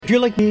you're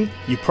like me,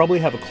 you probably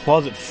have a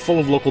closet full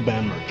of local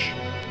band merch.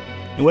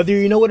 And whether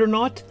you know it or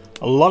not,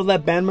 a lot of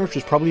that band merch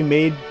was probably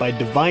made by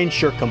Divine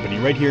Shirt Company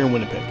right here in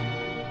Winnipeg.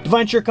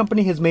 Divine Shirt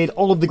Company has made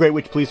all of the Great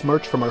Witch Police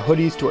merch, from our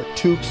hoodies to our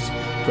toques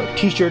to our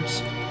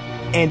t-shirts.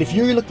 And if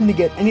you're looking to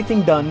get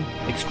anything done,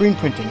 like screen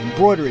printing,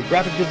 embroidery,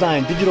 graphic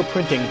design, digital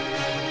printing,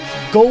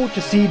 go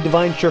to see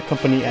Divine Shirt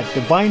Company at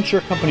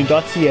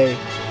divineshirtcompany.ca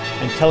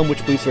and tell them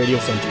Witch Police Radio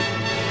sent you.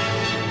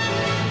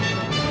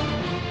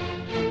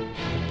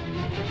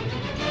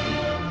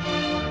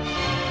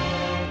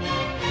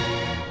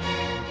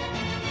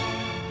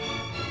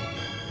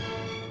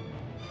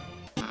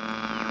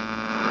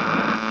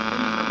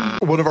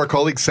 One of our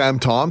colleagues, Sam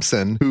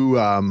Thompson, who,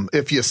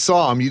 if you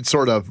saw him, you'd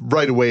sort of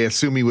right away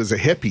assume he was a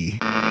hippie.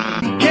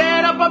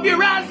 Get up off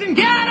your ass and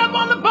get up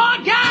on the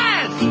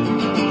podcast!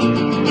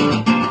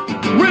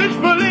 Witch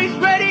Police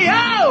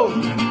Radio!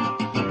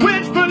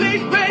 Witch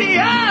Police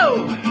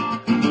Radio!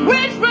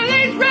 Witch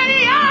Police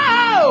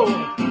Radio!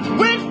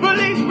 Witch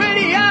Police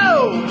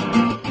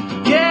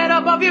Radio! Get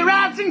up off your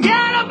ass and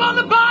get up on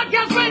the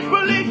podcast! Witch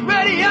Police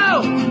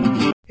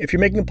Radio! If you're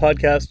making a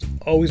podcast,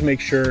 always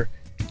make sure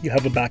you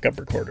have a backup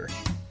recorder.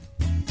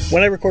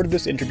 When I recorded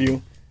this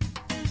interview,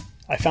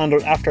 I found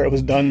out after I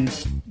was done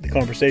the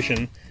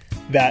conversation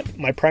that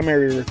my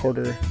primary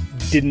recorder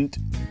didn't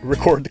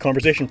record the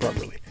conversation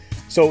properly.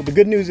 So the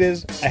good news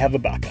is I have a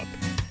backup.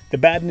 The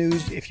bad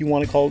news, if you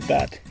want to call it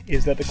that,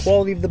 is that the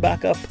quality of the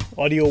backup,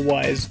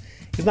 audio-wise,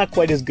 is not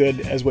quite as good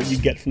as what you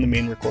get from the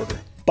main recorder.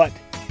 But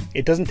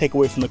it doesn't take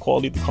away from the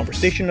quality of the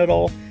conversation at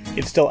all.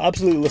 It's still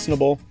absolutely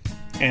listenable,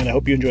 and I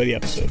hope you enjoy the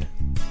episode.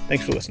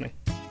 Thanks for listening.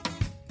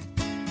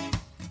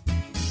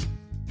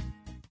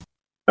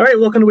 All right,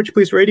 welcome to Witch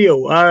Police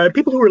Radio.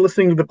 People who were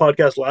listening to the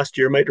podcast last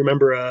year might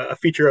remember a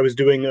feature I was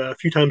doing a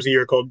few times a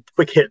year called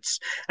Quick Hits,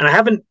 and I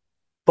haven't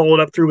followed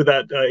up through with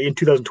that in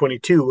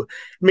 2022,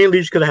 mainly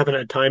just because I haven't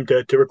had time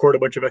to record a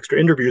bunch of extra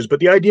interviews. But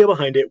the idea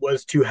behind it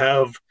was to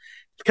have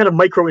kind of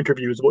micro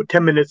interviews, about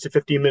 10 minutes to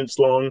 15 minutes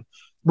long,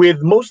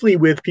 mostly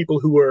with people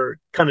who were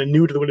kind of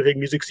new to the Winnipeg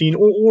music scene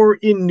or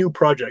in new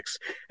projects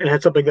and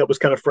had something that was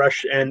kind of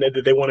fresh and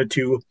that they wanted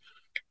to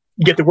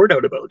get the word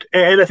out about.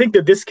 And I think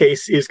that this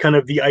case is kind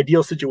of the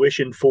ideal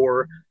situation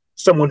for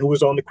someone who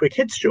was on the Quick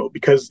Hits show,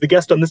 because the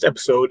guest on this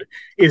episode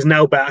is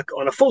now back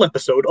on a full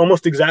episode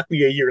almost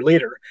exactly a year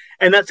later.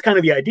 And that's kind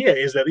of the idea,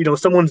 is that,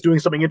 someone's doing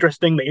something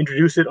interesting, they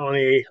introduce it on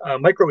a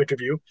micro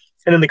interview,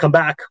 and then they come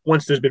back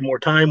once there's been more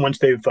time, once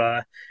they've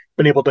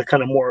been able to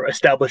kind of more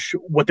establish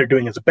what they're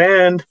doing as a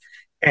band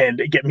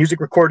and get music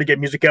recorded, get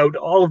music out,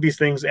 all of these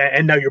things.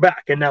 And now you're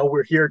back. And now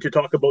we're here to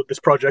talk about this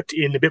project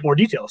in a bit more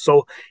detail.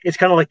 So it's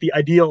kind of like the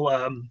ideal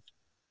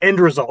end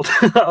result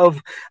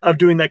of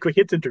doing that Quick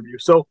Hits interview.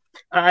 So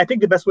I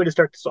think the best way to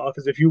start this off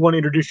is if you want to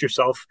introduce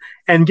yourself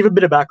and give a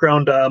bit of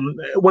background,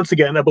 once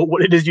again, about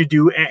what it is you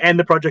do and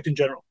the project in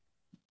general.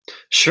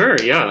 Sure,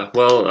 yeah.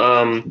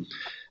 Well,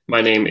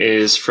 my name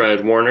is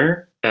Fred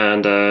Warner.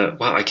 And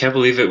wow, I can't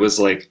believe it was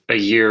like a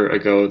year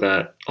ago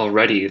that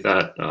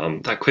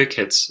Quick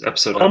Hits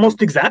episode.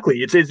 Almost exactly.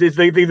 It's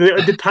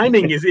the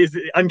timing is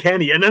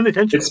uncanny and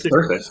unintentional. It's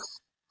perfect.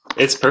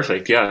 It's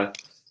perfect. Yeah.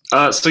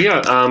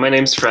 My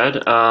name's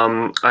Fred.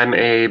 I'm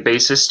a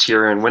bassist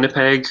here in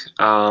Winnipeg.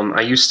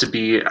 I used to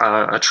be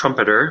a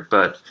trumpeter,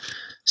 but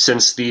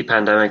since the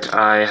pandemic,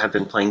 I have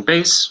been playing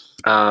bass.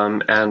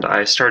 And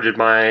I started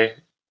my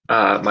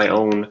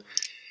own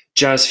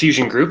jazz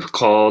fusion group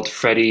called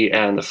Freddie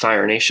and the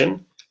Fire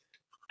Nation.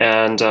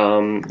 And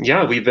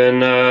we've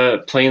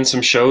been playing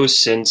some shows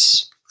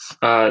since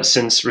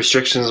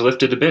restrictions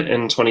lifted a bit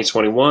in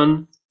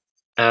 2021.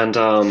 And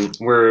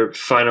we're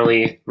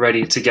finally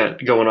ready to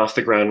get going off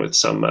the ground with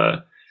some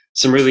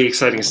really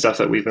exciting stuff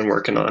that we've been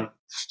working on.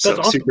 So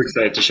awesome. Super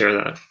excited to share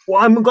that.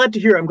 Well, I'm glad to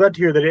hear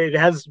that it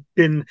has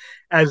been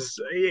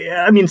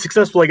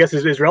successful, I guess,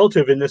 is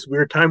relative in this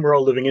weird time we're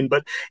all living in.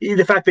 But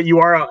the fact that you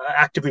are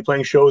actively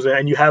playing shows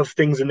and you have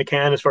things in the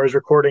can as far as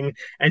recording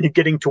and you're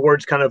getting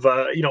towards kind of,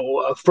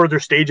 further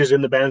stages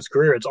in the band's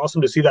career, it's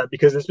awesome to see that,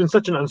 because it's been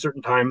such an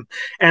uncertain time.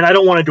 And I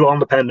don't want to dwell on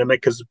the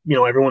pandemic because,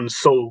 everyone's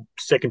so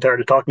sick and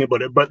tired of talking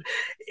about it. But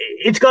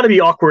it's got to be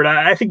awkward.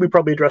 I think we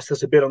probably addressed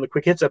this a bit on the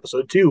Quick Hits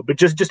episode too. But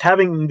just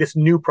having this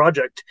new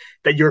project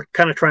that you're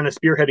kind of trying to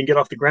spearhead and get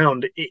off the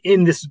ground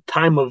in this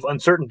time of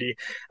uncertainty,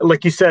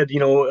 like you said,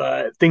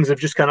 things have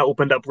just kind of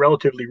opened up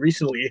relatively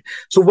recently.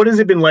 So what has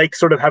it been like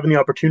sort of having the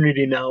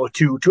opportunity now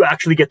to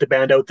actually get the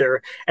band out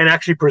there and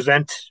actually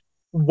present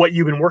what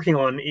you've been working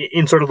on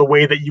in sort of the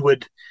way that you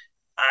would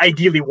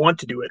ideally want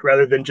to do it,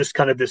 rather than just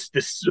kind of this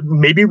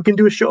maybe we can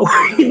do a show,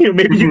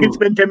 maybe you can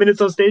spend 10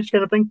 minutes on stage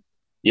kind of thing?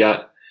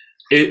 Yeah,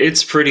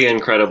 it's pretty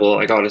incredible,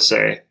 I gotta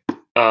say.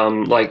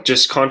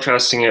 Just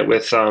contrasting it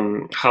with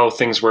how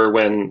things were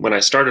when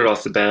I started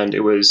off the band, it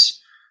was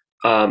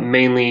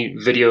mainly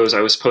videos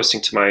I was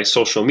posting to my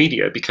social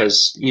media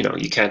because,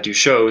 you can't do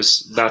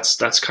shows.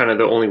 That's kind of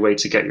the only way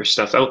to get your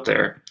stuff out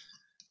there.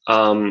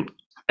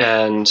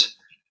 And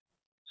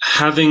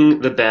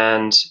having the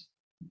band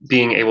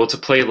being able to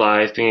play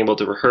live, being able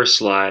to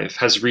rehearse live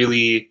has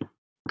really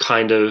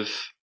kind of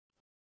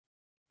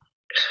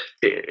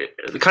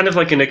kind of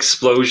like an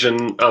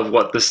explosion of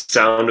what the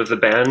sound of the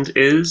band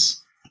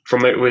is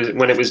from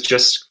when it was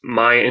just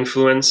my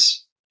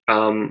influence,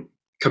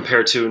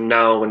 compared to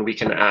now when we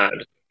can add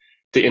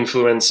the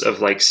influence of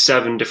like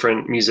 7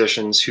 different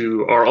musicians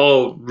who are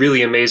all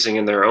really amazing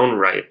in their own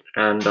right,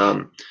 and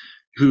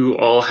who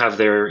all have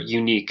their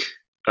unique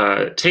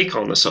take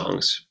on the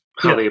songs,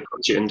 how they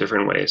approach it in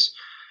different ways.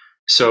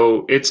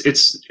 So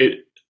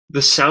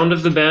the sound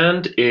of the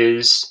band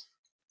is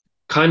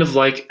kind of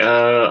like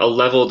a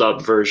leveled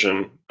up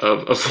version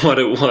of what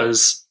it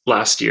was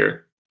last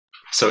year.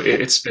 So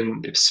it's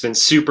been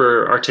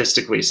super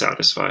artistically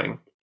satisfying.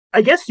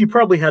 I guess you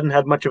probably hadn't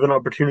had much of an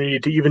opportunity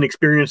to even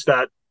experience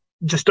that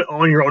just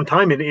on your own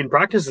time in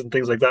practices and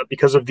things like that,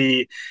 because of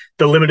the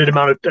limited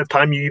amount of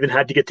time you even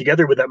had to get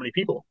together with that many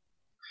people.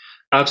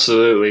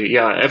 Absolutely.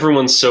 Yeah.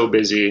 Everyone's so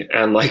busy,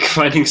 and like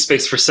finding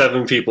space for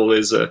 7 people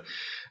is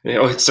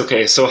it's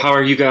okay. So how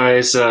are you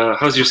guys?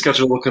 How's your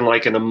schedule looking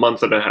like in a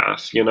month and a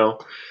half?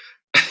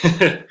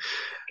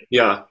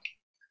 Yeah.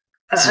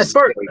 As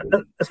far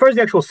as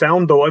the actual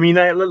sound, though, I mean,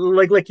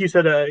 like you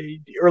said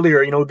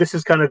earlier, this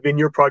has kind of been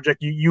your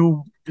project.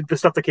 The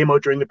stuff that came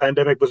out during the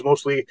pandemic was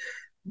mostly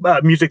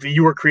music that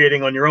you were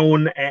creating on your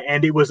own,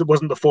 and it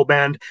wasn't the full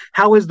band.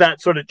 How has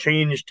that sort of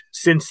changed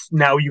since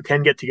now you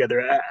can get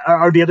together?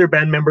 Are the other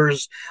band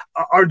members,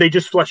 are they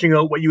just fleshing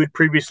out what you had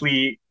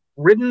previously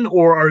written,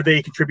 or are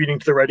they contributing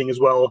to the writing as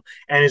well?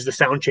 And is the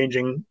sound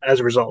changing as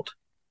a result?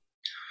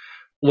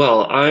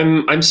 Well,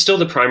 I'm still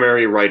the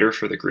primary writer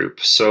for the group,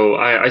 so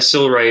I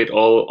still write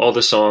all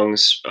the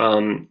songs.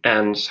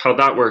 And how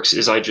that works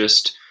is I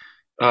just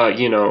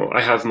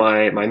I have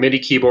my MIDI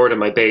keyboard and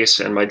my bass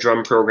and my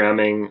drum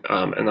programming,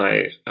 and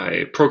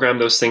I program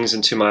those things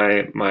into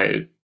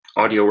my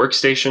audio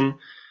workstation,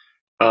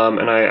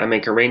 and I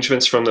make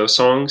arrangements from those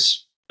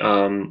songs.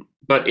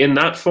 But in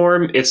that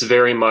form, it's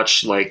very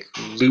much like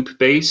loop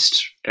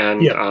based,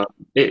 and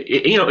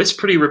it's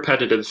pretty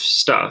repetitive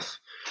stuff.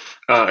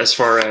 As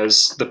far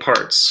as the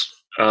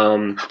parts.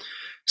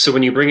 So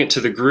when you bring it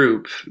to the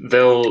group,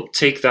 they'll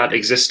take that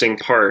existing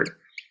part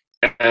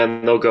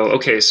and they'll go,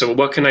 okay, so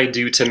what can I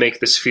do to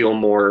make this feel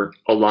more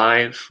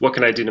alive? What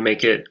can I do to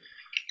make it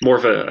more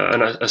of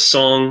a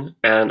song?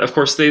 And of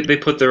course, they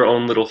put their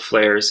own little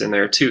flares in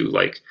there too,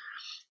 like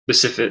a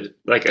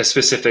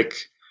specific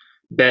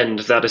bend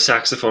that a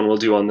saxophone will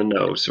do on the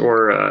note,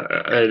 or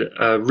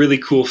a really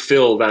cool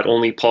fill that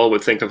only Paul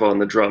would think of on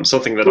the drum,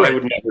 something that I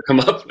would never come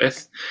up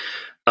with.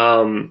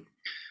 And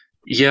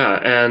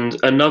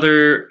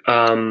another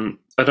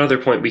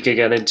point we can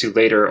get into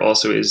later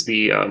also is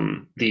the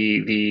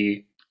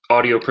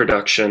audio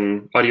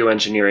production, audio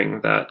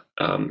engineering that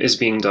is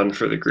being done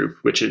for the group,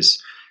 which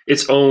is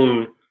its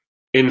own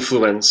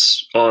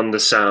influence on the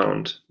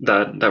sound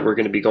that we're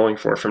going to be going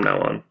for from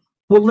now on.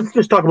 Well, let's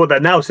just talk about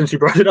that now, since you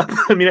brought it up.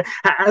 I mean,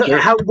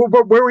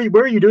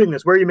 where are you doing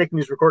this? Where are you making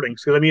these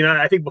recordings? Because I mean,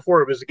 I think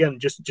before it was, again,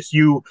 just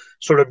you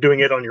sort of doing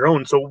it on your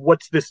own. So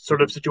what's this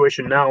sort of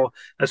situation now,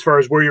 as far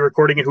as where you're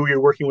recording and who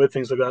you're working with,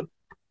 things like that?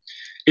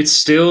 It's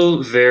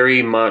still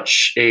very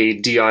much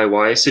a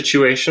DIY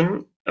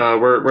situation.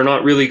 We're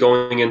not really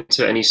going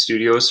into any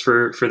studios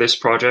for this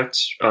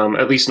project,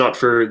 at least not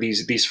for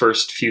these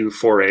first few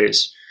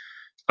forays.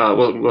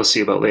 We'll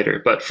see about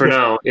later, but for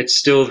now, it's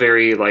still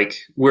very like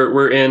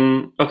we're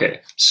in.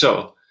 Okay,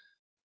 so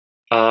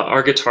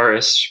our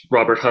guitarist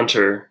Robert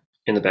Hunter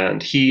in the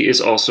band, he is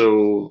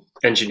also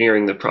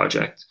engineering the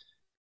project,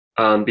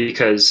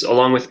 because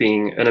along with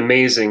being an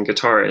amazing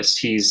guitarist,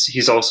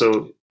 he's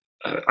also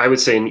I would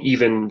say an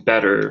even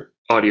better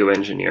audio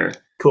engineer.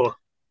 Cool.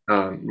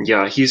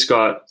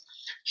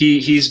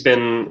 He's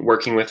been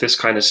working with this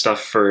kind of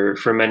stuff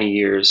for many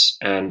years,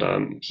 and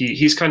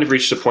he's kind of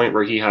reached a point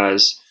where he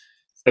has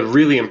a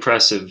really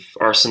impressive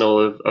arsenal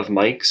of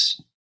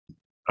mics.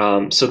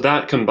 So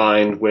that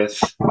combined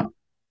with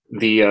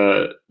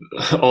the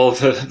all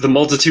the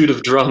multitude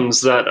of drums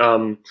that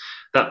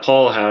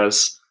Paul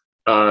has,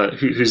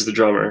 who's the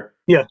drummer.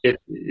 Yeah,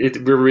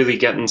 we're really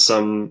getting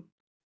some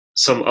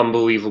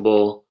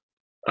unbelievable.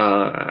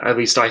 At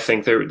least I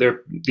think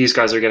these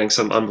guys are getting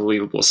some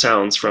unbelievable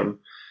sounds from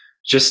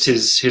just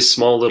his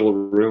small little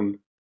room.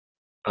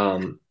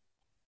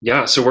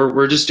 So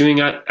we're just doing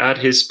it at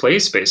his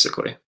place,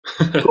 basically.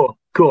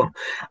 Cool.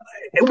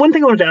 One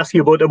thing I wanted to ask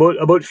you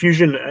about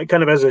fusion,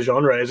 kind of as a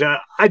genre, is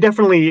I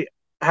definitely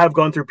have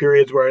gone through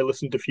periods where I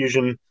listened to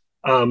fusion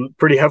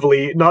pretty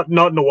heavily. Not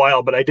in a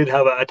while, but I did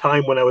have a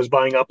time when I was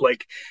buying up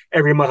like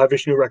every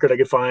Mahavishnu record I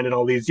could find, and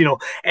all these,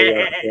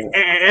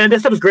 and that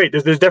stuff is great.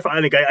 There's definitely,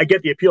 I think I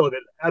get the appeal of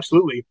it,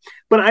 absolutely.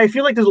 But I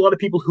feel like there's a lot of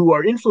people who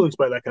are influenced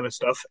by that kind of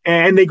stuff,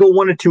 and they go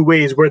one of two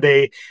ways, where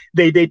they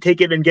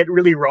take it and get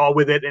really raw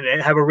with it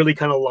and have a really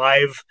kind of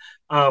live,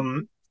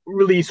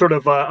 really sort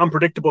of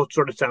unpredictable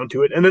sort of sound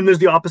to it. And then there's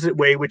the opposite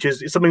way, which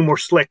is something more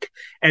slick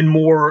and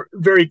more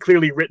very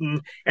clearly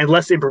written and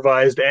less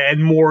improvised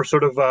and more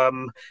sort of,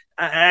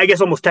 I guess,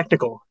 almost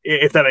technical,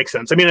 if that makes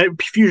sense. I mean,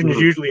 fusion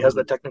usually has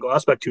that technical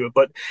aspect to it,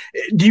 but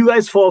do you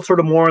guys fall sort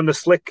of more on the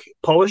slick,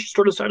 polished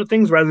sort of side of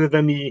things rather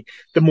than the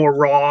more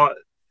raw,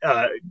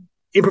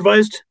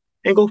 improvised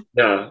angle?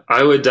 Yeah,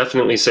 I would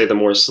definitely say the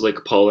more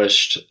slick,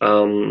 polished.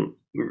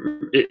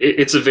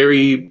 It's a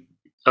very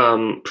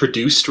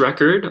produced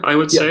record, I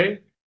would Yeah. say.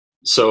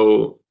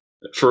 So,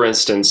 for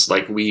instance,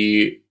 like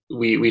we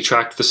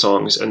tracked the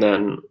songs, and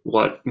then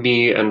what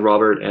me and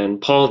Robert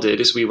and Paul did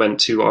is we went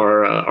to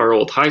our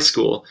old high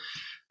school,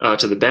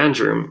 to the band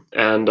room,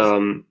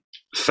 and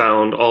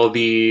found all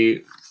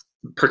the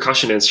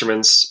percussion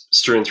instruments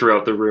strewn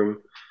throughout the room.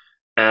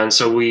 And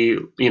so we,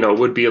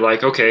 would be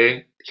like,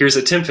 okay, here's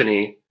a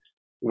timpani.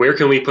 Where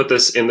can we put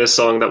this in this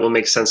song that will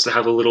make sense to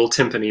have a little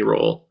timpani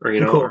roll? Or,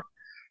 Cool.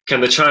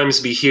 can the chimes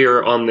be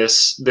here on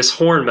this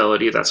horn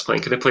melody that's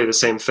playing? Can it play the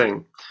same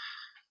thing?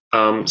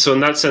 So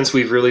in that sense,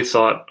 we've really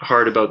thought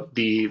hard about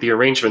the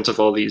arrangement of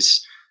all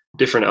these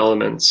different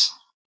elements.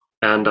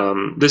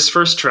 And this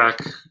first track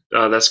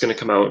that's going to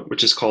come out,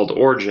 which is called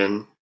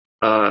Origin,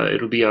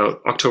 it'll be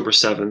out October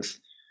 7th.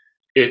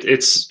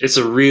 It's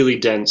a really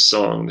dense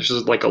song. There's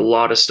just like a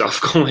lot of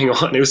stuff going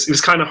on. It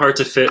was kind of hard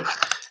to fit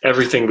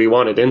everything we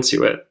wanted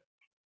into it.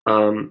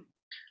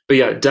 But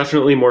yeah,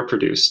 definitely more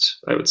produced,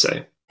 I would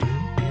say.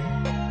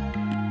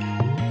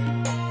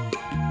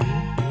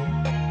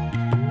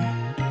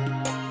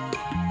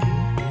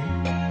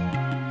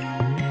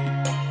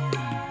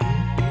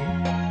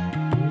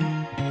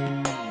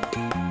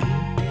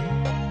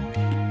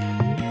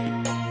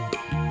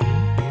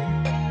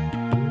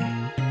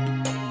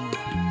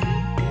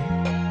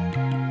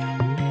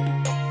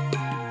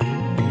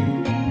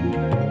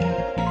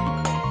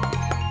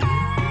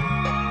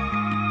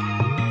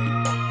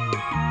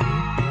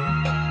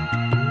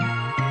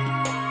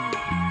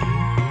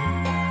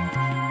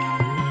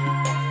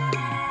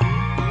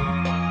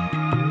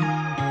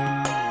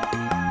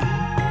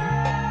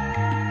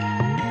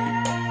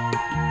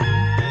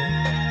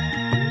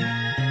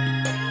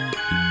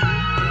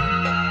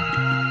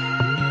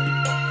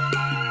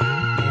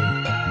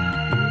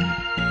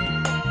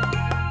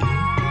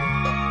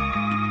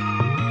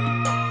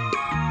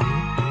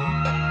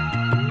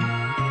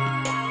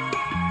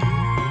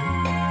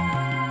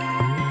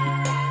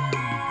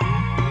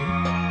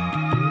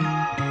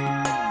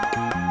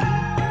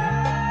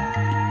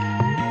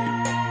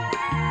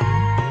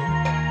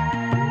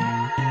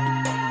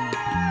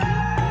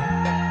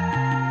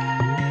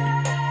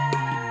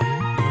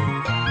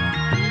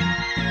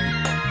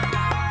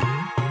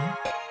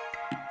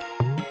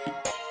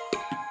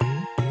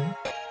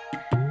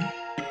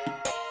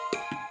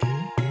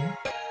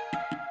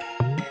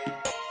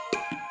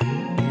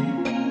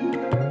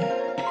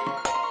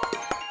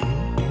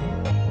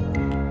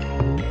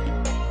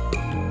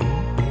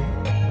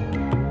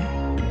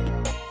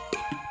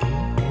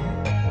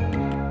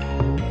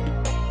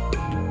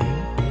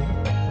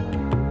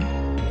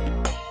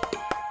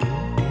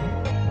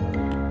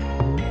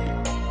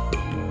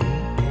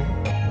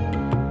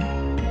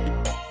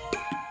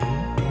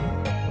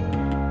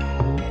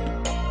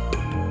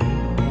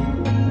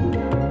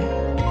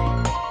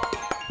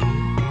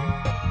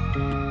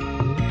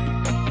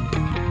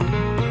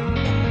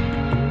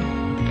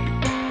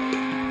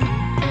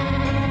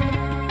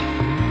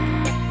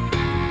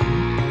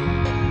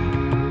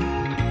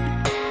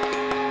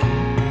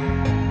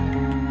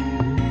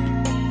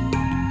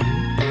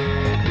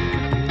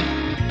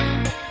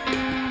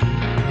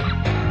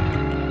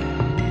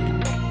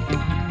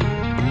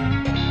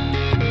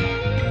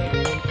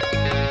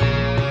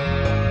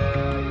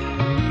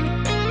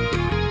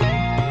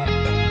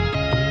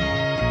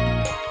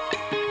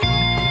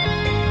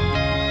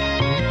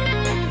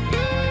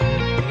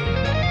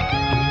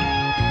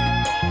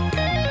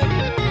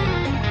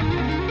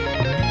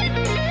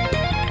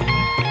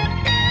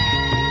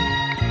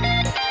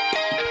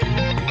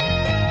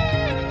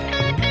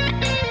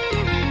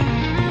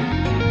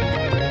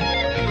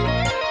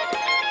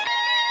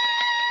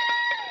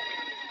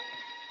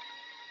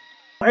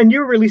 And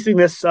you're releasing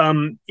this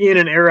in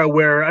an era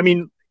where, I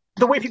mean,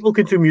 the way people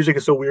consume music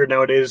is so weird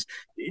nowadays,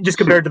 just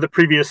compared to the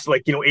previous,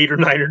 like, 8 or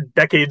 9 or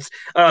decades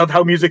of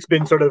how music's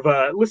been sort of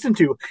listened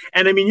to.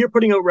 And I mean, you're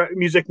putting out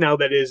music now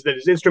that is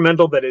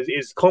instrumental, that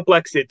is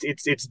complex,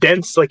 it's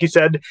dense, like you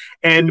said.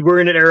 And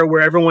we're in an era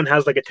where everyone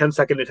has like a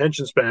 10-second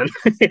attention span,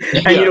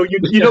 and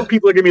you know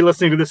people are going to be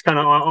listening to this kind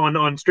of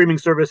on streaming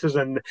services,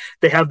 and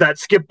they have that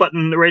skip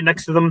button right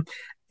next to them.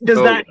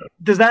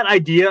 Does that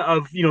idea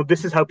of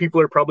this is how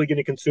people are probably going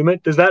to consume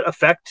it, does that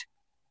affect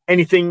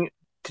anything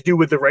to do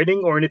with the writing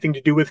or anything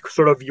to do with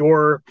sort of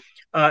your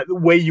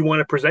way you want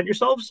to present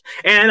yourselves?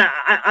 And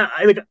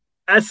I like,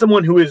 as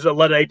someone who is a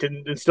Luddite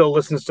and still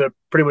listens to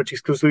pretty much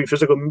exclusively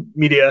physical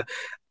media,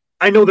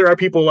 I know there are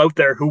people out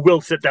there who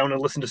will sit down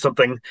and listen to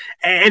something,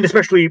 and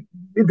especially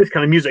this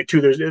kind of music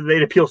too.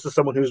 It appeals to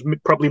someone who's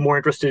probably more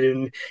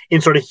interested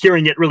in sort of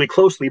hearing it really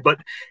closely.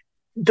 But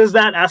does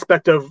that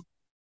aspect of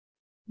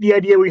the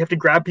idea where you have to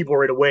grab people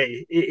right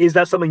away, is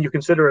that something you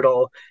consider at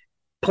all,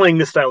 playing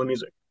this style of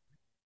music?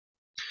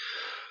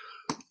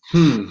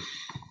 I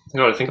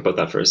gotta think about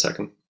that for a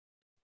second.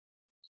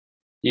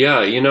 Yeah,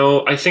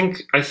 I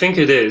think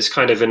it is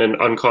kind of in an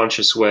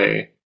unconscious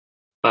way,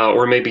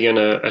 or maybe in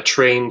a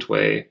trained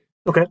way.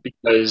 Okay.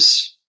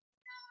 Because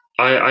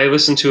I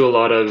listen to a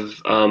lot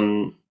of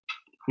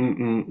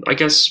I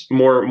guess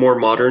more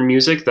modern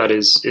music that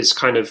is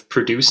kind of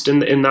produced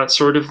in that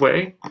sort of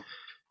way.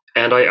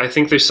 And I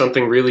think there's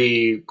something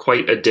really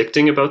quite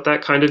addicting about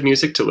that kind of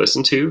music to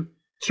listen to.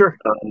 Sure.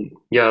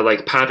 Yeah,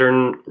 like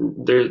pattern.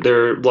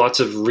 There are lots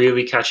of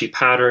really catchy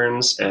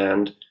patterns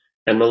and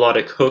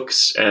melodic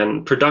hooks,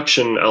 and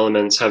production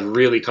elements have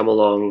really come a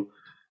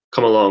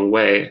long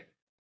way.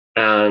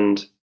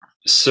 And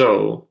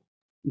so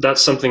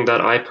that's something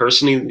that I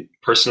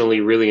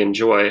personally really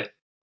enjoy,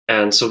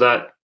 and so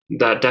that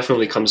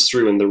definitely comes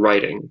through in the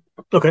writing.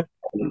 Okay.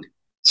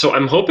 So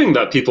I'm hoping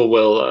that people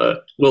will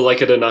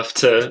like it enough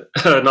to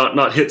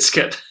not hit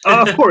skip.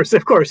 Of course,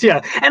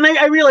 yeah. And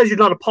I realize you're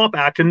not a pop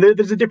act, and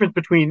there's a difference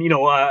between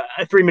a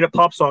 3-minute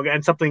pop song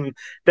and something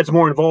that's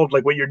more involved,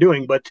 like what you're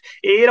doing. But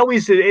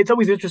it's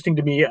always interesting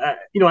to me,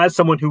 as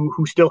someone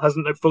who still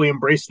hasn't fully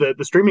embraced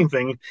the streaming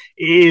thing,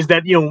 is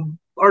that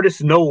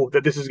artists know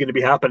that this is going to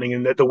be happening,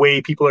 and that the way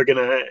people are going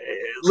to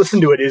listen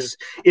to it is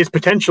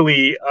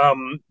potentially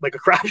like a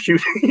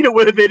crapshoot,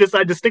 whether they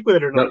decide to stick with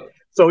it or not.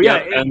 So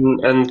yeah,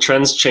 and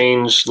trends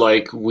change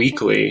like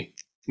weekly.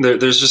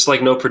 There's just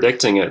like no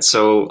predicting it.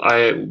 So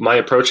my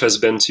approach has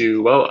been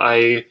to, well,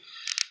 I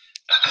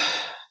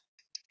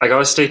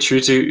gotta stay true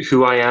to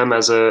who I am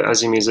as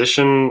a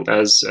musician,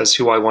 as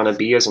who I want to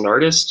be as an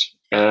artist,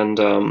 and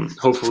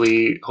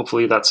hopefully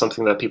that's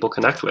something that people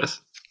connect with.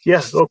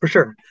 Yeah, oh, for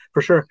sure.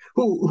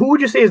 Who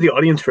would you say is the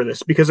audience for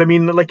this? Because I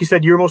mean, like you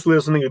said, you're mostly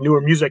listening to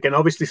newer music, and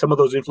obviously some of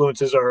those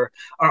influences are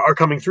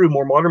coming through,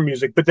 more modern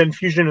music. But then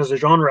fusion as a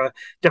genre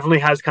definitely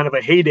has kind of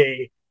a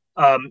heyday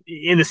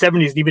in the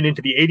 70s and even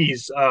into the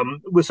 80s,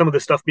 with some of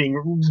this stuff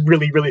being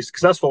really, really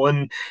successful.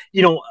 And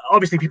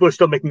obviously people are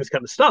still making this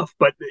kind of stuff.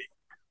 But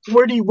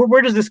where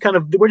does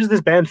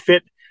this band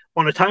fit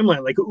on a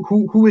timeline? Like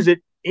who is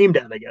it aimed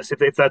at? I guess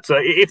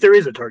if there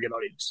is a target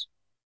audience.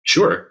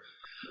 Sure.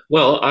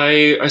 Well,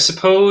 I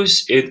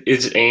suppose it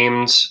is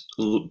aimed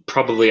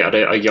probably at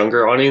a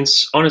younger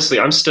audience. Honestly,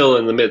 I'm still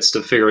in the midst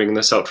of figuring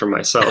this out for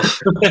myself.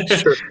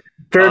 Sure.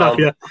 Fair enough.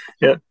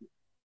 Yeah.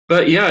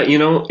 But yeah,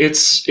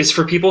 it's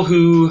for people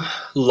who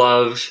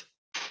love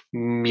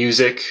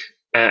music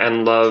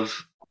and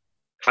love,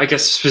 I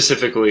guess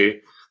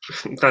specifically,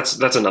 that's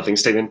a nothing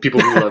statement.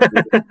 People who love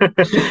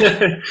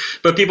music.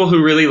 But people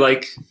who really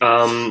like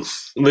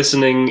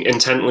listening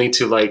intently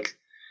to like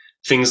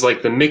things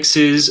like the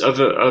mixes of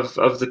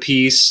the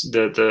piece,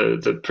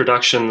 the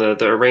production,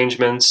 the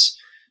arrangements,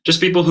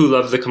 just people who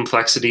love the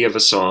complexity of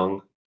a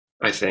song.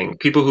 I think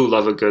people who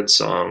love a good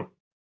song,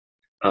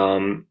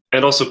 and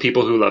also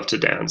people who love to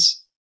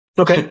dance.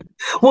 Okay,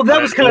 well,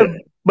 that was kind of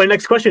my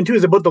next question too,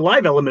 is about the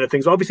live element of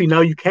things. Obviously,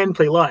 now you can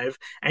play live,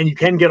 and you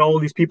can get all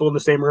of these people in the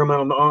same room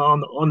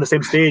on the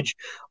same stage.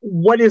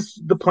 What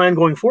is the plan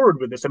going forward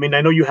with this? I mean,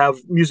 I know you have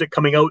music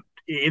coming out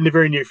in the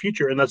very near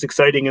future, and that's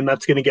exciting, and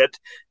that's going to get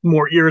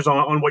more ears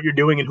on what you're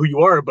doing and who you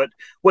are. But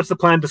what's the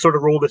plan to sort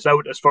of roll this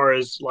out as far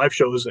as live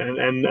shows and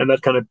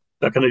that kind of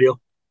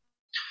deal?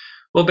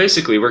 Well,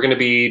 basically, we're going to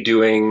be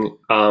doing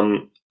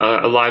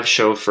a live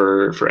show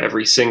for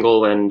every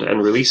single and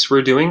release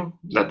we're doing.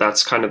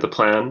 That's kind of the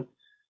plan.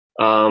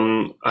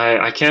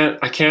 I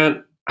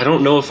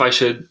don't know if I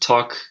should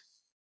talk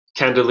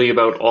candidly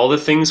about all the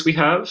things we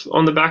have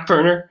on the back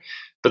burner,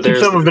 but there's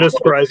some of it a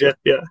surprise.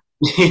 Yeah.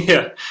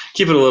 Yeah,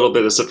 keep it a little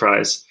bit of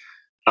surprise.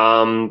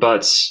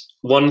 But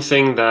one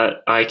thing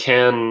that I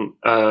can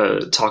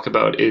talk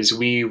about is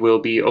we will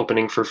be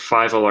opening for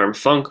 5 Alarm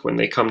Funk when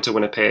they come to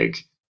Winnipeg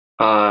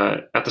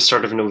at the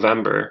start of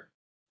November,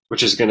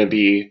 which is going to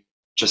be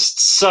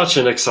just such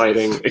an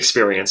exciting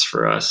experience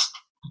for us.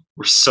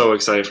 We're so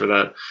excited for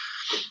that.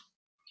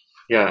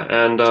 Yeah,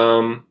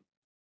 and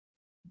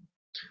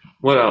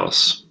what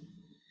else?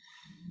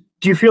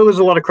 Do you feel there's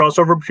a lot of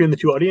crossover between the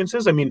two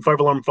audiences? I mean, 5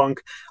 Alarm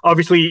Funk,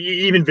 obviously,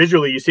 even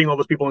visually, you're seeing all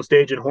those people on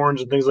stage and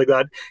horns and things like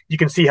that. You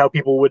can see how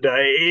people would,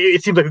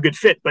 it seems like a good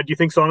fit, but do you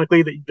think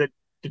sonically that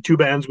the two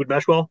bands would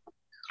mesh well?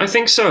 I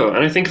think so,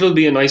 and I think it'll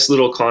be a nice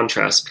little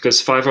contrast, because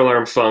 5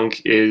 Alarm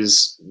Funk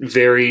is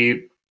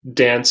very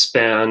dance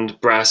band,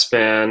 brass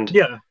band,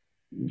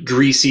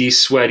 greasy,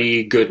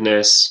 sweaty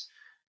goodness.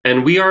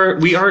 And we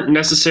aren't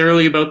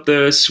necessarily about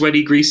the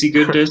sweaty, greasy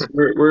goodness.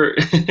 We're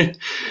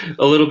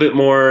a little bit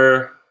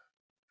more,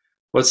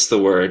 what's the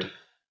word?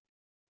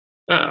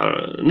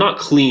 Not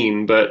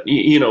clean, but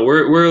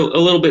we're a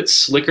little bit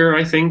slicker,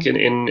 I think,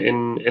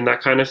 in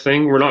that kind of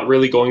thing. We're not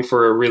really going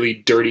for a really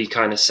dirty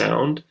kind of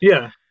sound.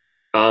 Yeah.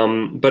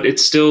 But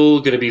it's still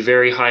going to be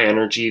very high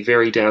energy,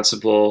 very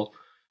danceable,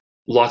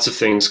 lots of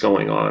things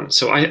going on.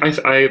 So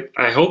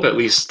I hope at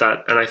least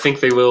that, and I think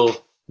they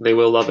will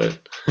love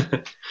it.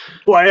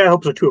 Well, I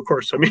hope so too, of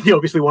course. I mean, you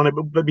obviously want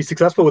to be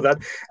successful with that.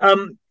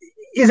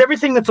 Is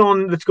everything that's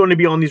going to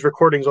be on these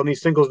recordings, on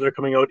these singles that are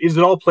coming out, is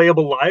it all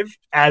playable live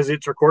as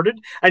it's recorded?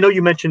 I know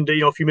you mentioned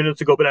a few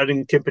minutes ago, but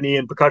adding timpani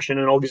and percussion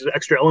and all these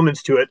extra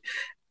elements to it.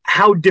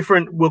 How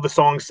different will the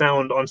songs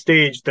sound on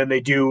stage than they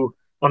do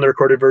on the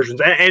recorded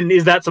versions? And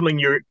is that something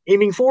you're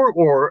aiming for,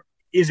 or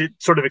is it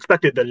sort of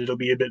expected that it'll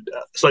be a bit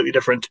slightly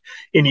different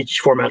in each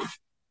format?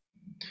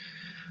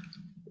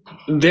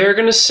 They're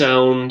going to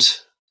sound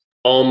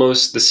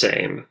almost the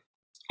same.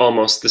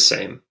 Almost the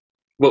same.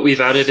 What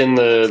we've added in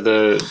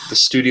the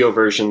studio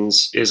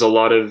versions is a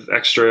lot of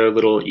extra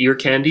little ear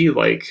candy,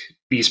 like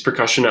these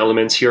percussion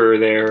elements here or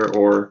there,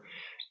 or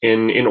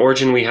in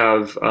Origin we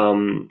have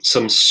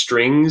some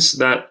strings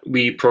that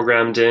we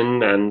programmed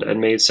in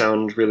and made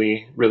sound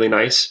really, really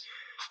nice.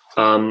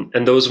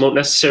 And those won't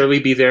necessarily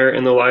be there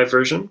in the live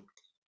version.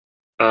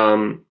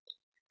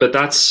 But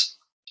that's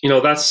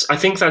I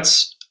think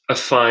that's a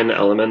fine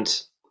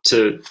element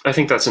I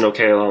think that's an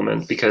okay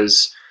element,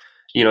 because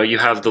you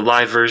have the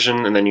live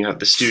version and then you have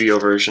the studio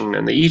version,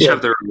 and they each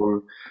have their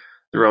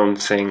own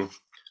thing.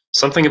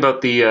 Something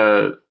about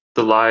the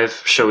live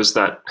shows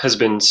that has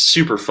been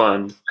super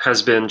fun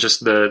has been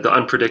just the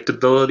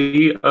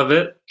unpredictability of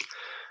it,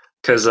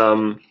 because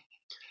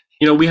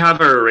we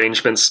have our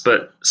arrangements,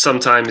 but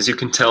sometimes you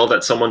can tell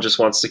that someone just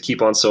wants to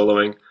keep on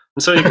soloing,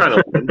 and so you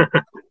kind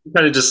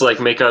of just like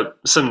make up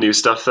some new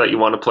stuff that you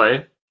want to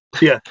play.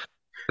 Yeah.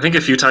 I think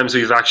a few times I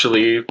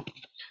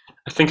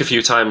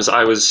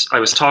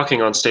was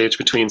talking on stage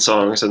between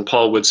songs, and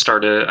Paul would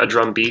start a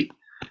drum beat,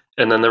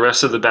 and then the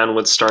rest of the band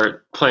would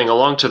start playing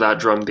along to that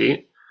drum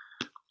beat,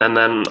 and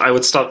then I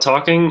would stop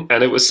talking,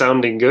 and it was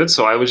sounding good,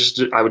 so I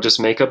would just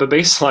make up a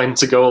bass line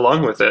to go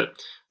along with it,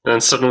 and then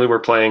suddenly we're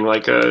playing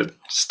like a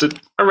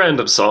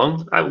random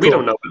song. We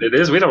don't know what it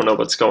is, we don't know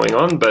what's going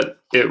on, but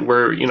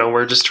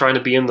we're just trying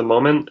to be in the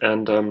moment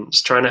and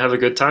just trying to have a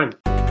good time.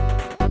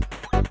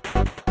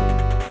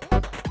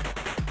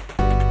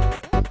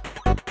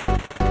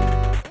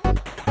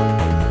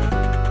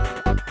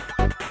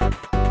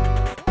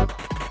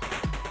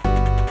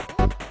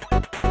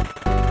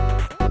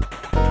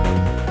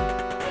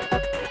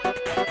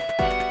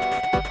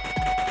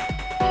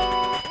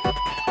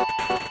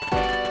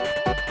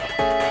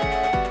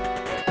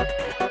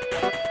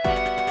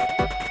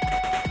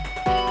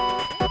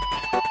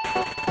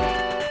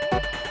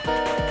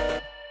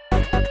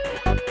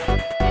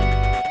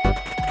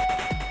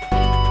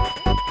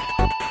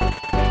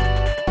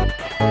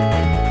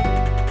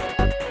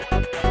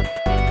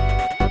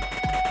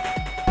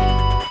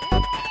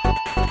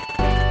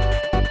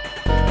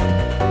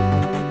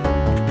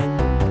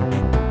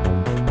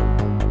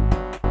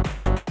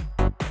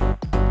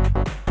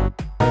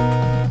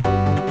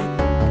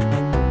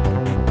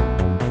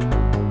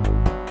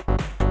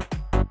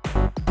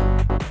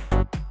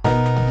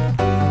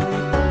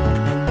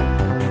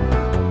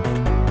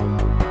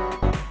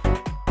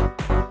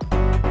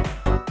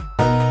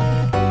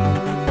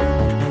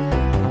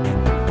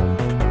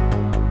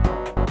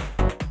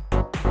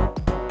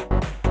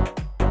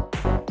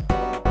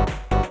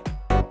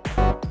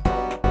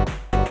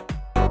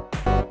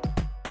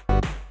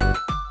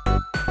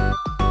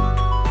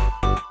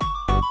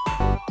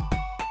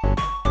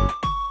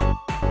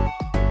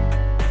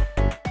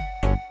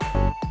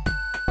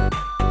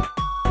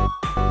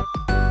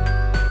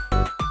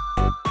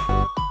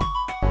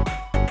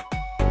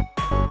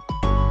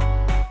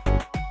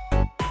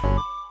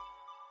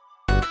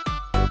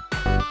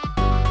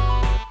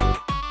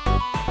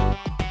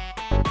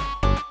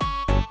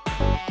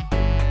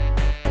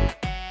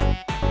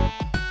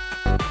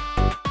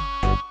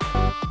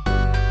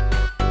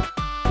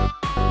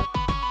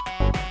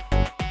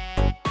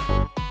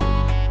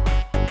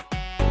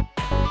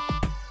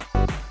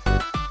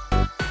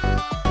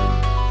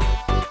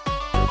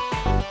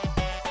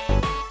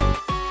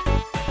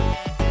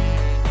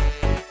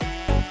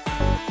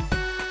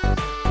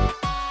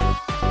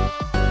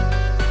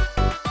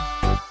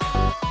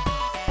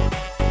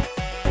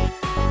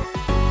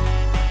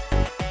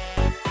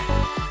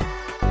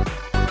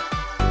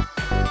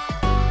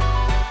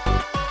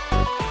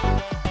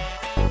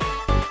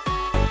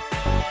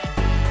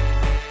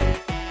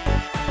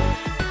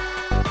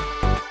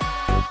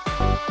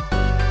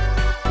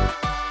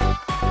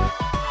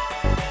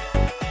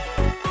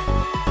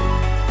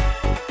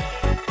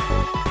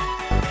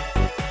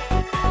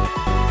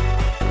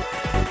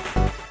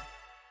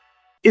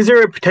 Is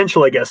there a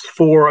potential, I guess,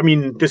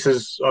 this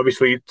is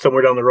obviously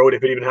somewhere down the road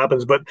if it even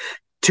happens, but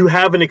to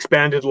have an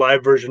expanded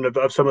live version of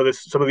some of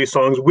these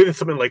songs with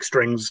something like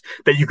strings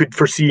that you could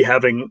foresee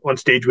having on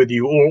stage with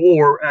you,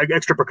 or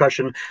extra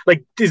percussion,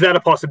 like, is that a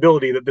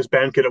possibility that this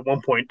band could at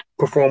one point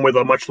perform with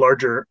a much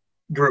larger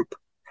group?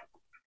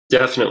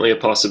 Definitely a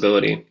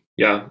possibility.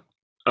 Yeah.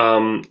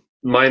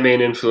 My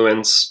main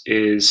influence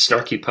is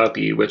Snarky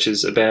Puppy, which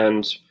is a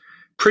band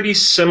pretty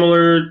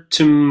similar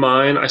to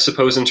mine, I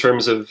suppose, in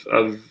terms of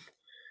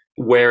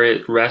where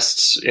it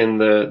rests in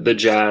the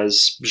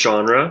jazz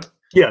genre.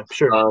 Yeah,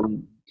 sure.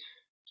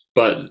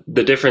 But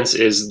the difference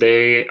is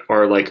they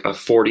are like a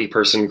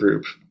 40-person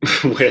group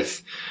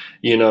with,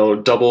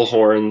 double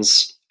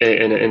horns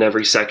in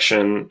every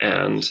section,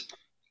 and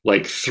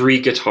like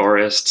 3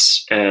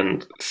 guitarists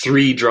and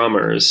 3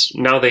 drummers.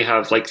 Now they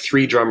have like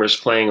 3 drummers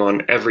playing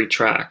on every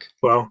track.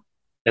 Wow.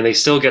 And they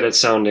still get it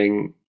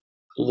sounding,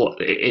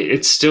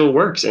 it still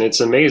works, and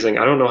it's amazing.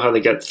 I don't know how they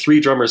get 3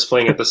 drummers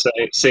playing at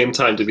the same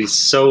time to be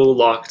so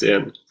locked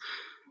in.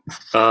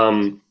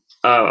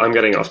 I'm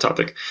getting off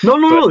topic. No.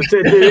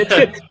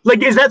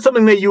 Like, is that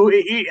something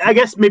that I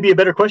guess maybe a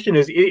better question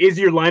is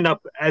your lineup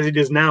as it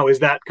is now, is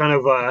that kind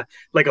of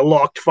like a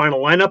locked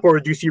final lineup, or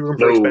do you see room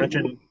for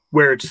expansion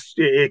where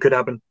it could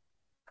happen?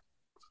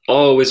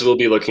 Always will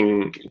be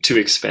looking to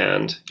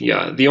expand.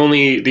 Yeah. The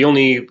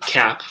only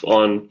cap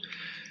on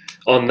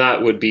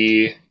that would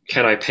be,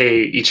 can I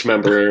pay each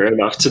member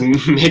enough to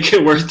make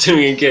it worth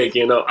doing a gig?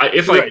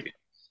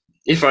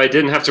 If I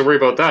didn't have to worry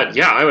about that,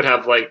 yeah, I would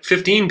have like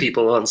 15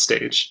 people on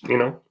stage,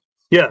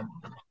 Yeah.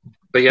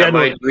 But yeah,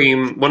 my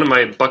dream, one of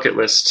my bucket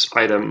list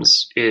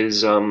items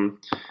is,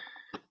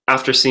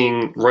 after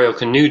seeing Royal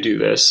Canoe do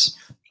this,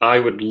 I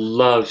would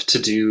love to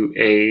do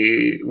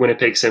a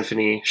Winnipeg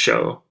Symphony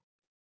show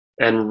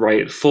and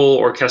write full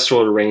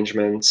orchestral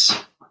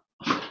arrangements.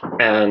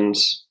 And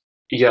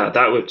yeah,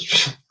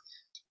 that's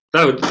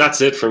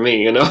it for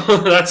me,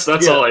 that's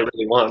all I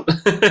really want.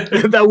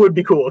 That would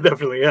be cool,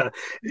 definitely. Yeah.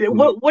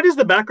 What is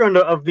the background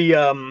of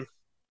the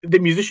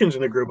musicians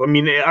in the group? I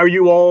mean, are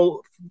you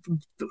all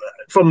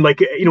from like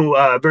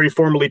very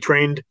formally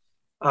trained,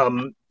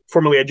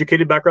 formally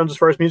educated backgrounds as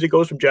far as music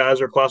goes, from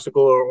jazz or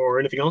classical or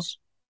anything else?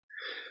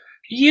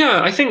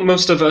 Yeah, I think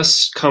most of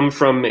us come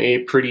from a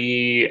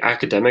pretty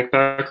academic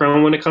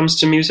background when it comes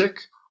to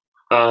music.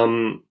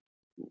 Paul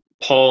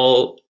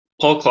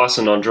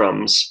Clausen on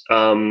drums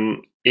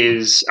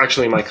is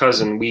actually my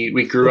cousin.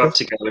 We grew up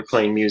together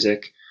playing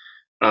music,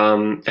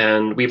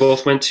 and we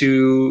both went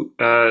to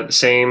the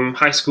same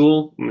high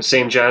school, the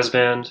same jazz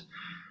band,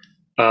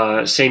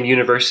 same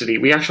university.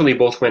 We actually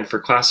both went for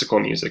classical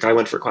music. I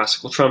went for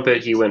classical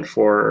trumpet. He went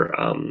for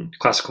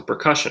classical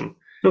percussion.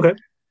 Okay.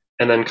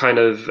 And then kind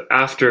of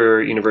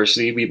after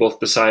university, we both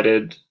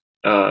decided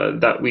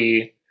that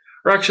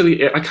or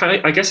actually,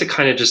 I guess it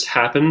kind of just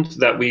happened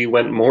that we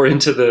went more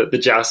into the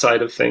jazz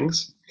side of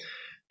things.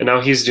 And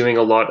now he's doing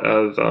a lot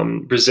of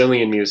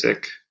Brazilian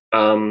music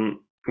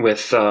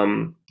with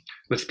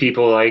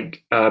people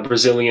like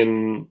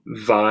Brazilian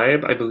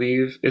Vibe, I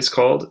believe it's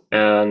called,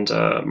 and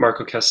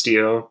Marco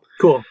Castillo.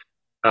 Cool.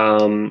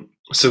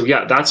 So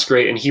yeah, that's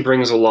great. And he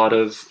brings a lot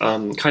of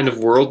kind of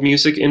world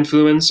music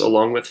influence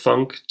along with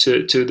funk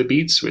to the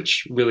beats,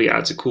 which really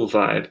adds a cool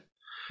vibe.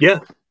 Yeah.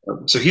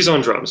 So he's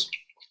on drums.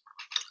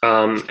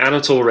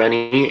 Anatole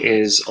Rennie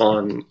is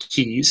on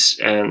keys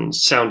and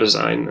sound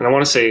design. And I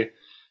want to say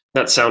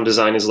that sound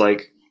design is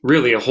like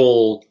really a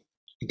whole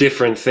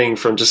different thing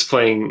from just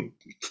playing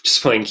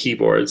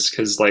keyboards.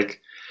 Cause like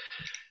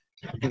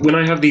when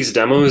I have these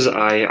demos,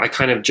 I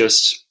kind of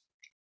just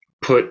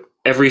put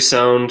every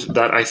sound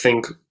that I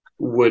think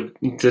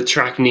the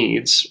track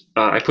needs.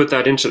 I put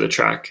that into the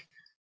track,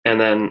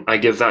 and then I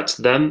give that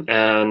to them,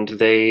 and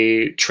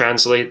they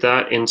translate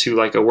that into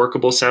like a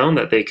workable sound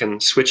that they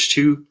can switch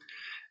to.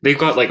 They've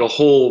got like a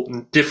whole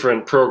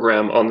different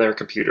program on their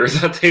computer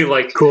that they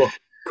like cool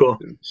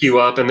queue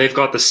up, and they've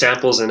got the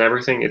samples and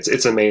everything.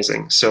 It's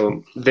amazing.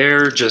 So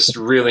they're just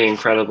really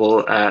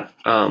incredible at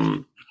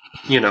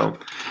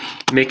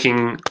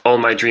making all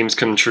my dreams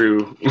come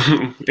true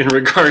in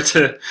regard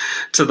to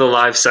the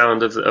live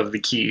sound of the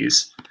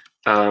keys.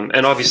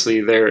 And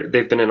obviously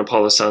they've been in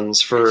Apollo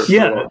Suns for a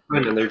long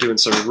time, and they're doing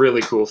some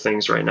really cool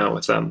things right now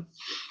with them.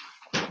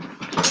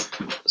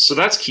 So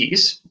that's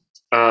keys.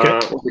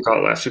 What we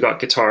got left? We got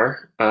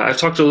guitar. I've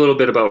talked a little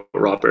bit about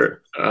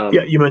Robert.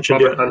 You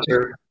mentioned Robert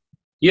Hunter.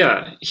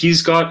 Yeah,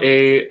 he's got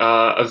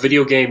a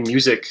video game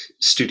music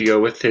studio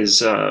with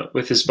his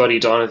buddy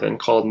Donovan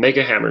called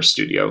Mega Hammer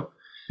Studio.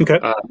 Okay.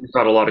 We've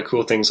got a lot of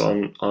cool things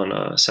on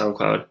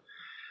SoundCloud.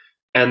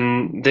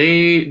 And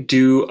they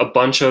do a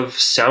bunch of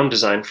sound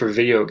design for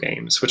video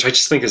games, which I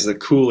just think is the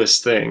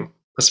coolest thing.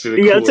 Must be the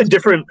coolest. It's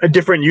a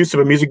different use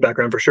of a music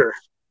background for sure.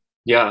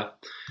 Yeah.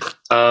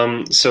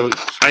 So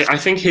I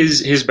think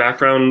his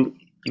background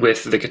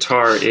with the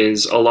guitar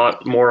is a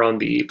lot more on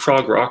the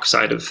prog rock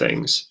side of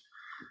things.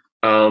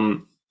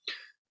 And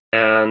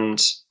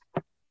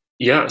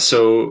yeah,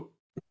 so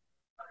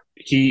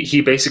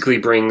he basically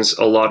brings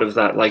a lot of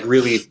that like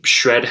really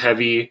shred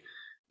heavy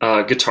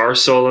guitar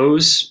solo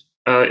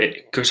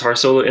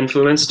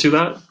influence to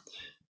that,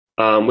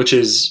 which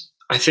is,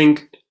 I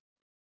think,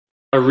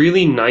 a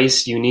really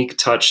nice, unique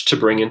touch to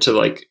bring into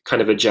like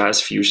kind of a jazz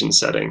fusion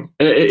setting.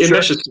 And it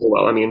meshes so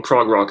well. I mean,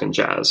 prog rock and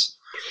jazz.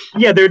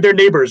 Yeah, they're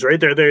neighbors, right?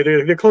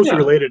 They're closely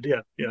related.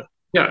 Yeah.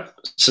 Yeah.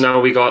 So now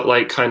we got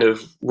like kind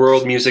of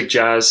world music,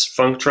 jazz,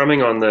 funk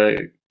drumming on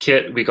the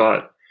kit. We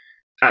got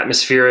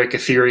atmospheric,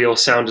 ethereal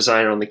sound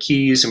design on the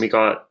keys, and we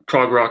got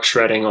prog rock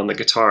shredding on the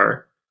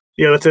guitar.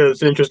 Yeah,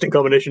 that's an interesting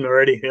combination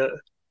already. Yeah.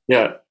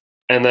 Yeah.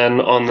 And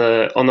then on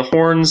the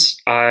horns,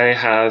 I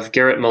have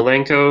Garrett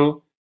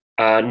Malenko,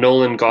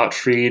 Nolan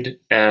Gottfried,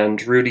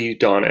 and Rudy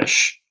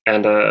Donish.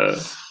 And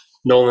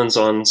Nolan's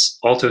on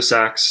alto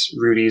sax,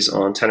 Rudy's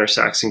on tenor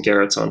sax, and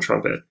Garrett's on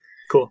trumpet.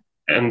 Cool.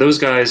 And those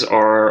guys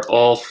are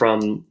all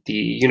from the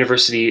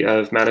University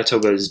of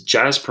Manitoba's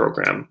jazz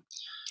program.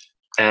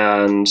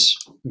 And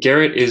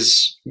Garrett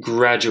is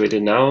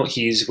graduated now.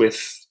 He's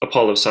with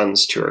Apollo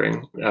Suns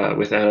touring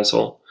with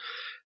Anatole.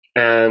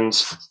 And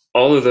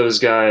all of those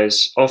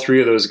guys, all three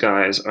of those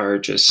guys are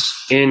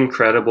just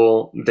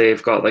incredible.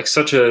 They've got like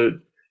such a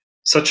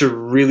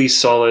really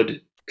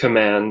solid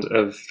command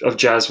of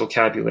jazz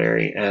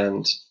vocabulary,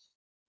 and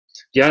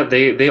yeah,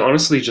 they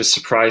honestly just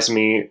surprise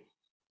me.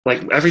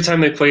 Like every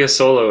time they play a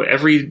solo,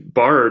 every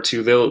bar or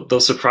two, they'll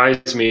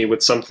surprise me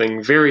with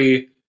something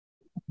very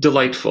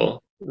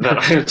delightful that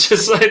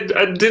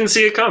I didn't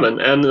see it coming.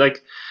 And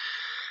like,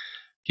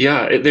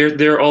 yeah,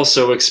 they're all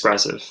so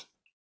expressive.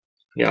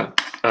 Yeah.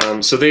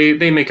 So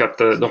they make up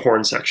the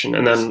horn section,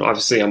 and then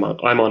obviously I'm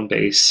on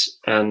bass,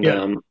 and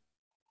and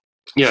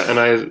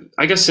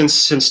I guess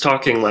since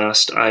talking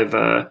last, I've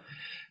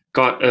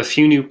got a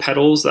few new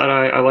pedals that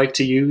I like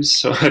to use.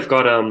 So I've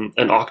got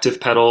an octave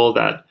pedal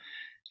that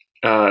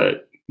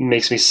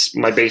makes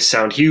my bass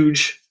sound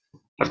huge.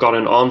 I've got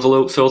an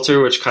envelope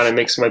filter, which kind of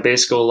makes my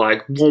bass go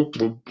like womp,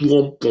 womp,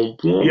 womp, womp,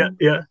 womp.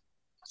 Yeah.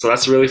 So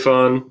that's really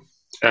fun.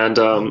 And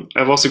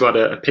I've also got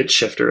a pitch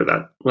shifter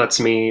that lets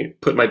me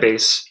put my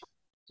bass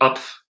up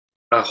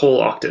a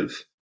whole octave.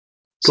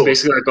 So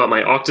basically, I've got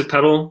my octave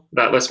pedal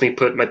that lets me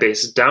put my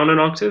bass down an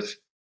octave.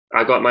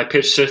 I've got my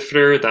pitch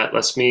shifter that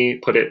lets me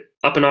put it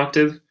up an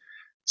octave.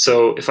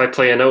 So if I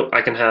play a note,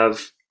 I can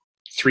have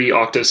 3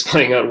 octaves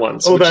playing at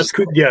once. Oh, that's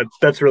cool. Yeah,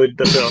 that's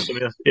awesome.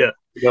 Yeah.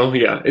 Oh,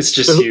 yeah. It's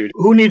just huge.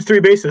 Who needs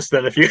 3 bassists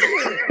then? If you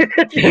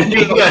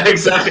yeah,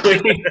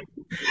 exactly.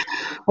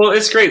 Well,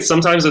 it's great.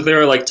 Sometimes if there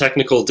are like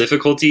technical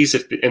difficulties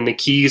in the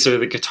keys or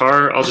the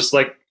guitar, I'll just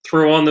like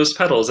throw on those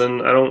pedals,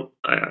 and I don't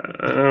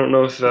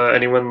know if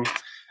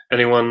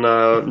anyone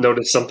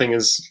noticed something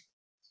is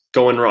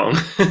going wrong.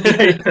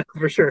 Yeah,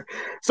 for sure.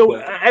 So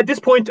at this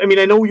point, I mean,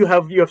 I know you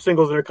have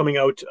singles that are coming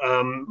out,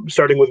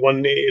 starting with one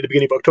at the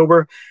beginning of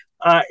October.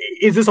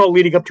 Is this all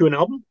leading up to an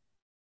album?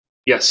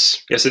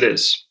 Yes, it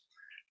is.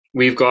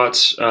 We've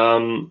got.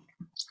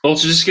 Well,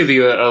 to just give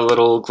you a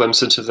little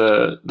glimpse into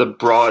the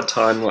broad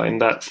timeline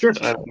that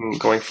I'm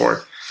going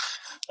for.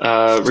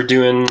 We're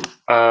doing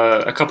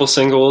a couple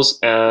singles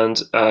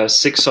and a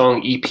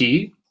 6-song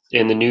EP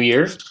in the new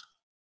year.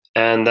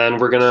 And then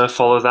we're going to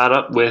follow that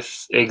up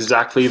with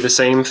exactly the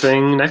same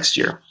thing next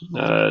year.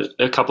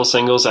 A couple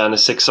singles and a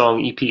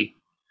 6-song EP.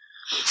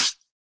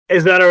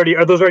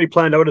 Are those already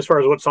planned out as far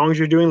as what songs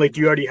you're doing? Like, do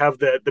you already have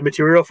the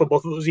material for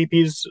both of those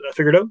EPs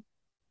figured out?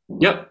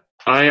 Yep.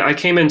 I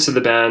came into the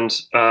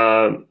band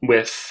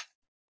with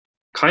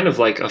kind of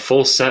like a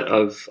full set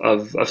of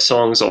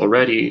songs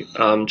already,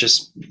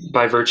 just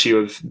by virtue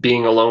of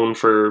being alone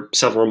for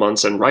several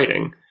months and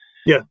writing.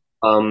 Yeah.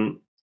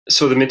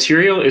 So the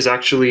material is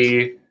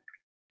actually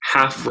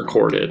half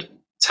recorded.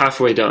 It's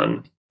halfway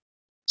done.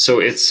 So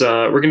it's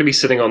we're going to be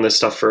sitting on this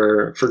stuff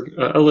for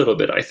a little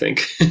bit, I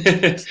think.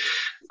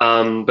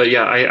 But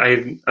yeah,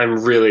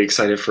 I'm really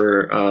excited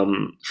for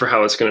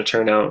how it's going to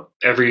turn out.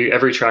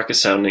 Every track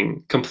is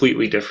sounding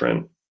completely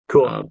different.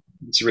 Cool.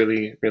 It's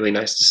really, really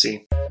nice to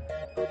see.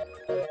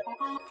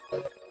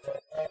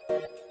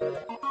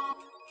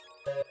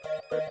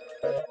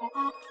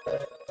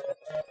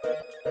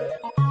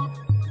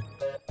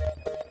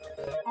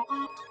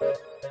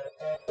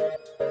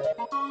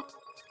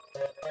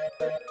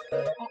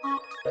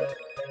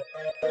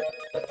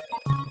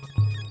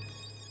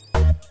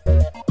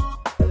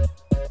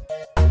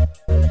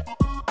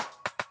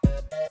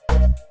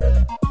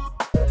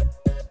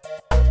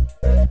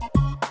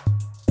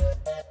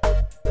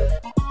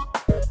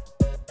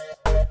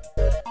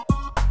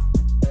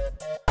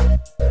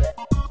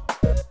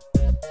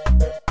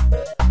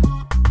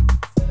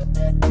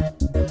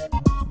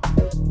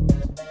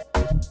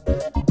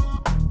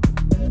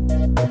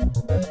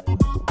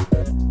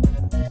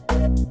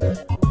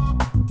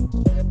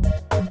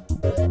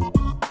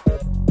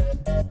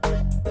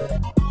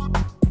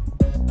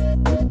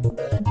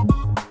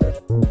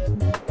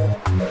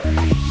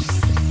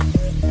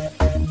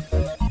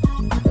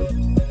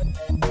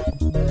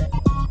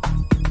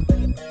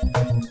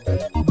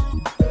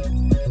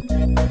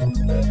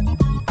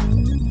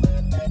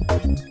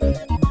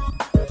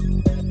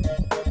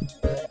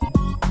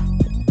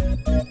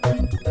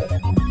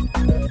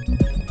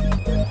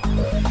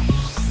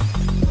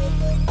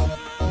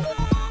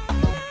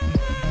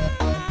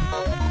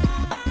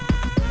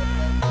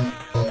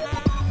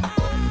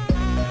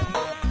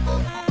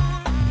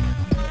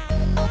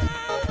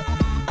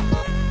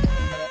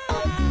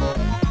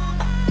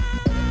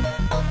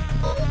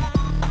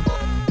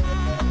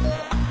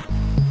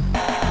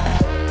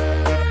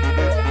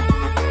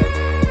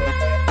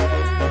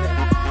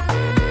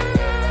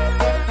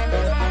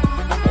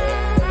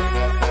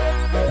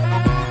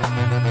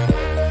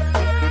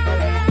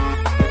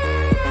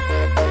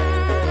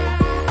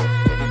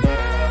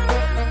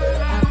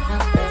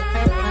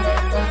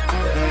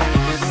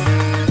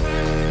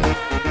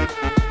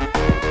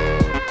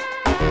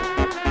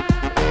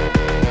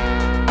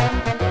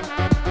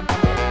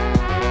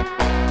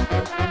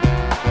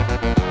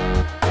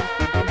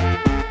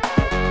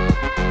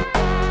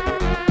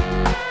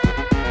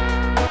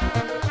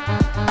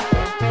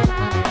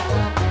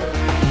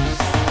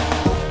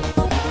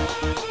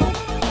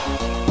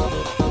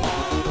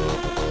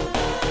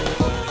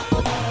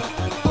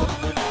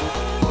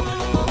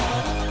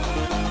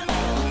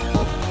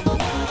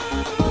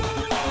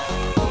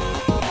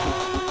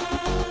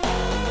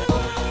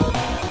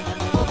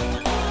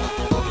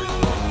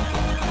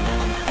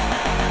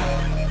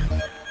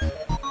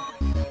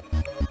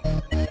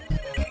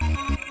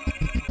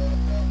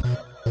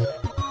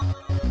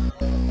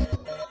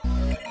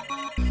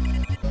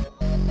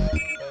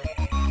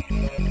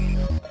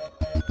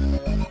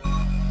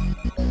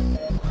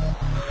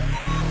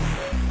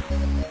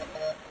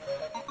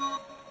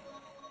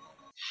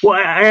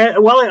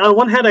 Well, on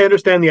one hand, I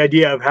understand the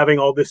idea of having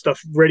all this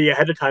stuff ready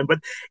ahead of time, but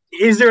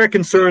is there a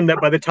concern that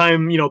by the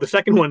time the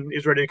second one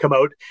is ready to come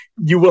out,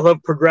 you will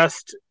have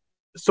progressed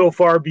so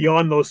far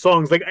beyond those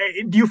songs? Like,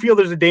 do you feel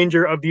there's a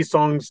danger of these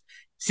songs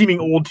seeming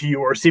old to you,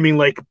 or seeming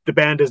like the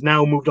band has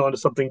now moved on to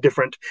something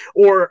different?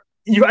 Or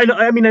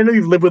I mean, I know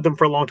you've lived with them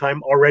for a long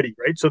time already,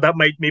 right? So that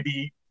might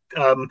maybe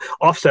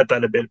offset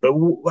that a bit. But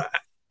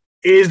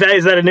is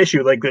that an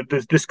issue? Like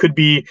that this could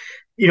be,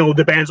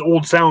 the band's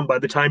old sound by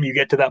the time you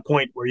get to that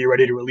point where you're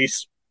ready to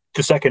release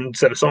the second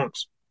set of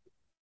songs.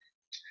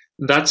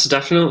 That's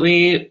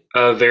definitely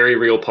a very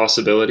real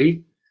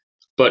possibility,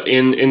 but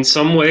in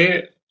some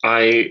way,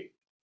 I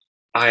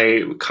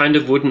kind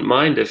of wouldn't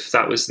mind if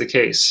that was the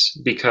case,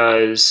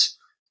 because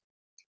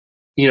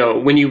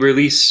when you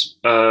release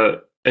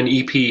an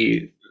EP,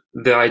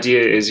 the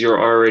idea is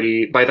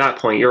by that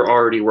point you're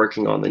already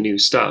working on the new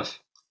stuff.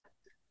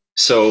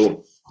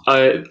 So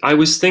I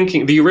was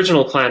thinking the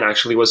original plan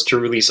actually was to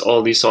release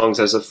all these songs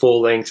as a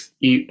full length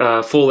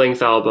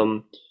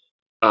album,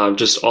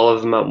 just all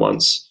of them at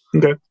once.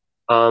 Okay.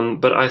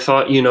 But I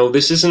thought,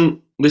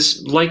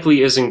 this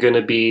likely isn't going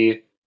to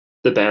be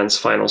the band's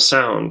final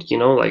sound.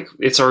 Like,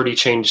 it's already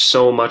changed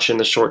so much in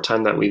the short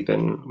time that we've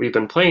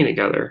been playing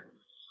together,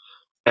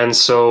 and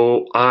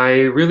so I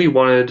really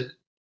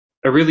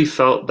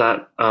felt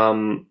that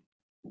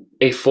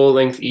a full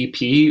length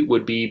EP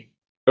would be,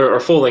 or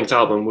a full length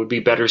album would be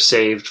better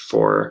saved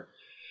for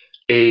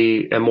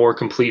a more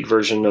complete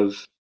version of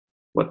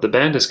what the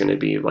band is going to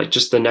be, like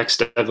just the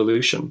next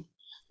evolution.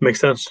 Makes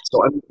sense. So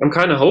I'm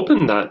kind of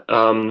hoping that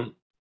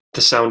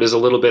the sound is a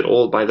little bit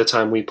old by the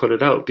time we put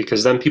it out,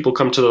 because then people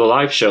come to the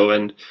live show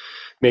and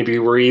maybe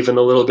we're even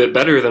a little bit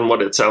better than what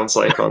it sounds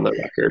like on the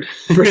record.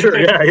 For sure.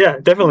 Yeah,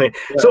 definitely.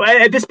 Yeah. So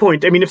at this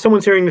point, I mean, if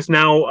someone's hearing this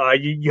now,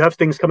 you have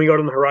things coming out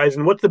on the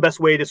horizon. What's the best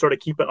way to sort of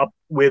keep up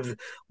with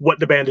what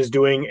the band is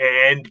doing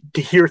and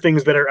to hear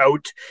things that are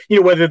out,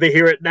 whether they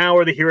hear it now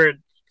or they hear it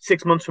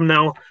 6 months from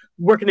now?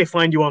 Where can they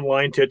find you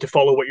online to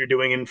follow what you're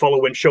doing and follow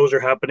when shows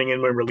are happening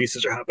and when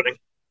releases are happening?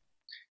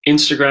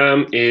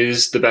 Instagram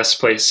is the best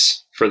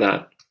place for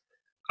that.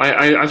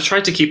 I've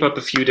tried to keep up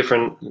a few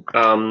different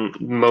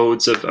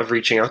modes of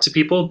reaching out to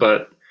people,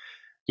 but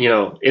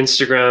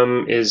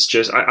Instagram is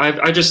just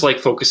I just like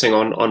focusing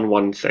on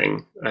one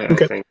thing. I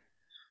think.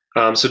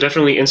 So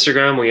definitely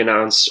Instagram. We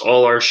announce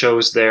all our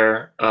shows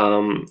there.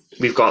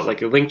 We've got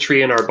like a link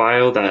tree in our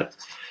bio that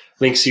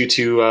links you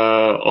to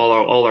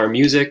all our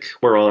music.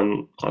 We're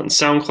on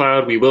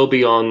SoundCloud. We will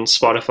be on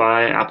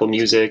Spotify, Apple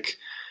Music.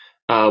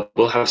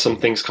 We'll have some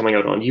things coming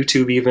out on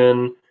YouTube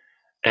even.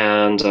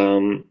 And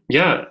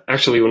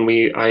actually, when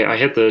I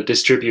hit the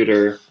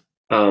distributor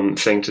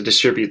thing to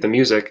distribute the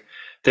music,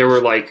 there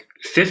were like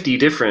 50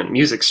 different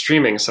music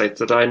streaming sites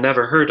that I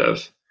never heard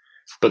of,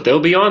 but it'll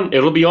be on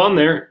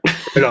there.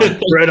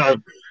 Right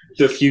on.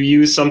 If you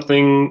use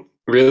something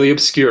really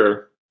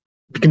obscure,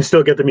 you can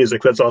still get the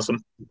music. That's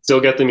awesome. Still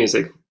get the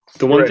music.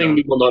 The one thing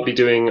we will not be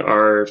doing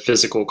are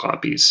physical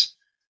copies.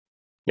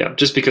 Yeah,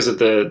 just because of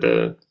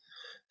the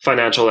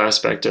financial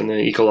aspect and the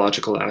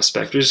ecological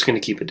aspect. We're just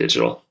going to keep it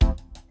digital.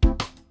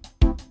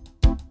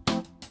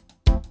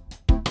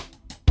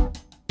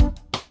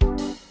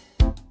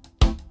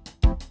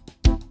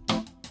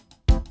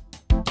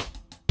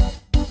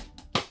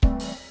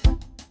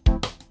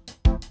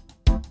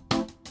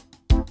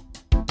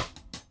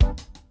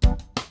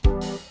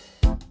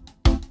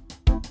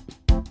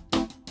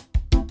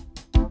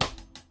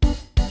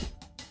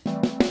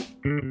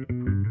 Mm-hmm.